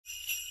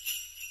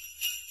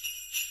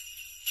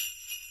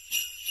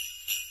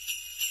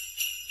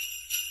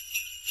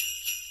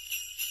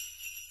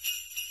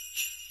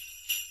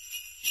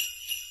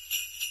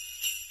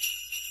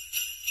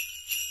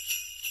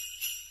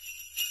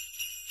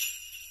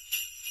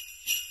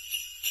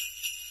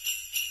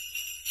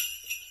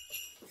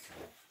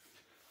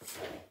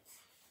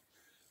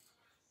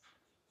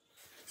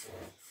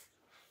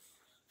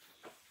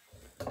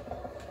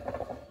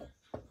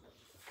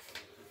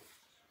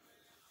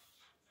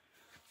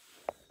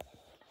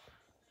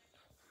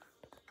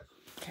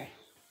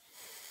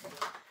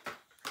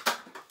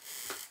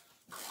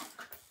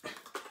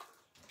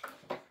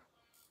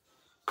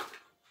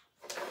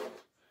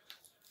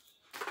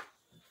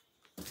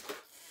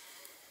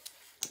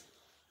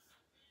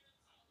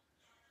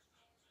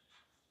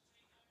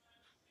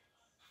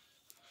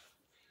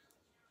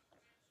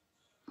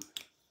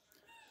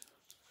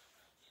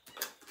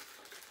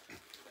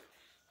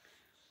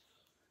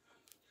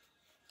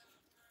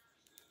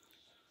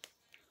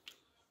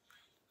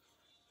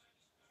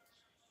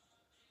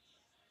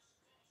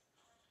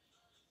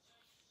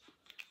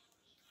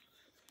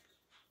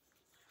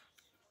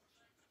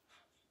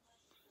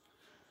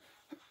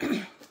Hello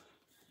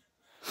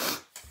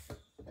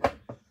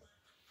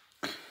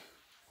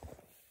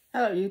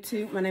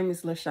YouTube, my name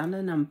is LaShonda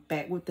and I'm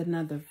back with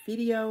another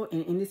video.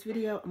 And in this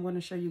video, I'm going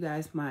to show you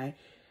guys my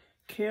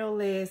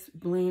Careless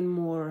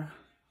Blendmore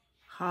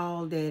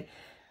haul that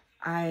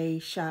I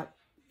shopped.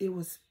 It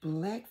was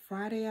Black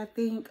Friday, I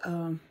think.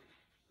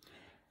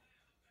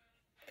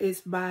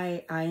 It's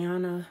by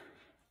Ayana.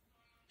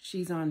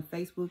 She's on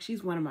Facebook.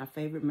 She's one of my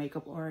favorite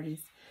makeup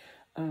artists.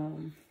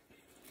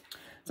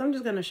 So I'm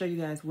just going to show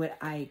you guys what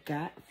I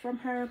got from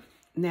her.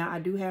 Now, I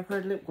do have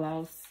her lip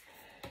gloss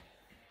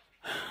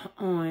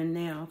on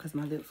now because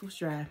my lips was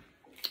dry.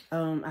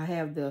 I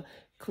have the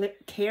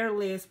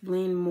Careless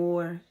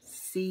Blendmore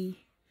See-Through.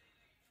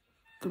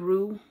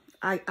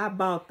 I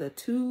bought the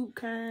tube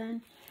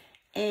kind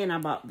and I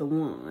bought the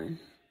one.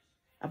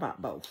 I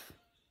bought both.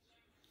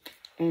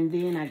 And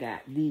then I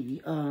got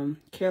the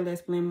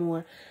Careless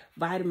Blendmore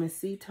Vitamin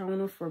C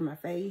Toner for my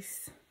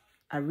face.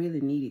 I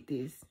really needed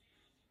this.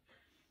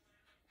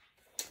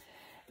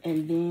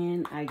 And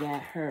then I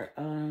got her,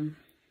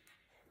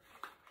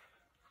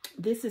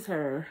 this is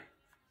her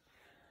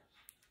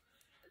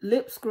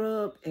lip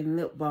scrub and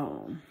lip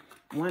balm.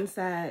 One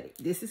side,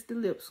 this is the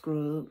lip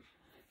scrub.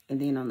 And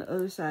then on the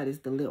other side is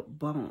the lip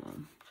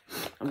balm.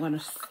 I'm going to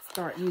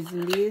start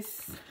using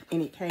this.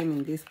 And it came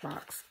in this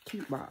box,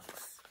 cute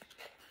box.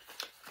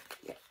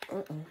 Yeah,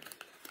 it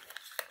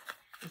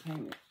came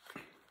in.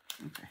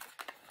 Okay.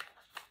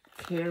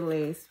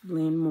 Careless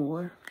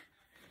Blendmore.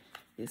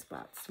 This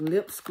box.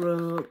 Lip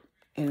scrub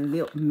and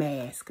lip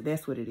mask.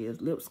 That's what it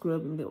is. Lip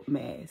scrub and lip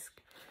mask.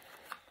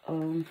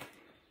 And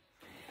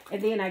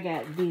then I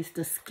got this,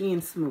 the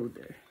skin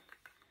smoother.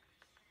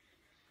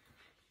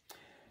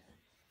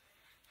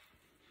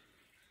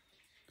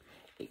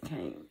 It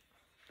came.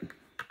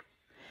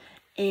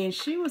 And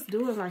she was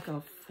doing like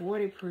a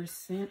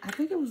 40%. I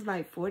think it was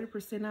like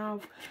 40%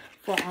 off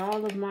for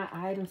all of my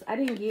items. I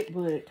didn't get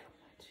but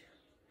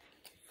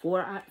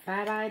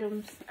 5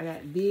 items. I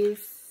got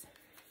this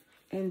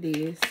and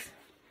this.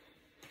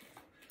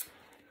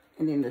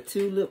 And then the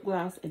 2 lip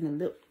gloss and the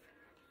lip.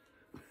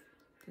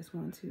 That's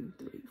 1, 2,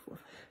 3, 4,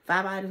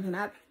 5 items. And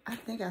I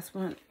think I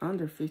spent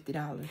under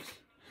 $50.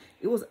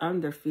 It was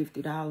under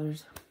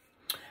 $50.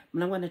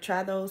 But I'm going to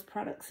try those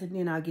products and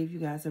then I'll give you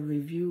guys a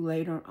review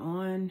later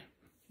on.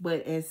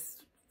 But as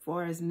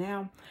far as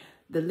now,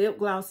 the lip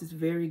gloss is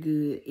very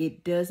good.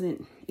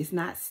 It's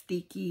not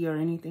sticky or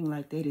anything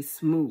like that. It's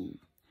smooth.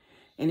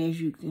 And as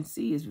you can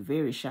see, it's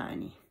very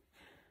shiny.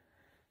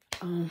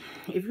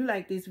 If you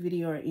like this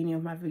video or any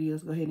of my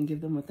videos, go ahead and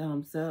give them a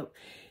thumbs up.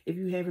 If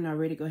you haven't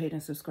already, go ahead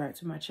and subscribe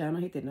to my channel.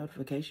 Hit that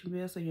notification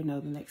bell so you know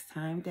the next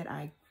time that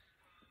I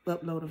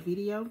upload a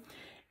video.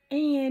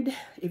 And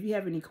if you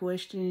have any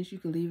questions, you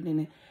can leave it in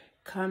the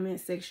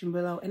comment section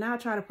below. And I'll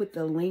try to put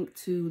the link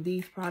to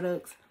these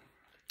products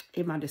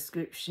in my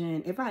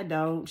description. If I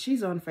don't,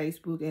 she's on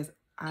Facebook as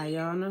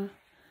Ayana.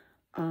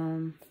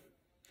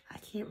 I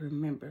can't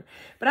remember.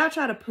 But I'll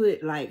try to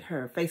put like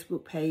her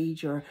Facebook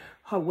page or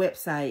her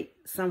website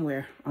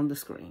somewhere on the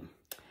screen.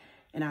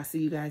 And I'll see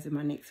you guys in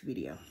my next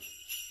video.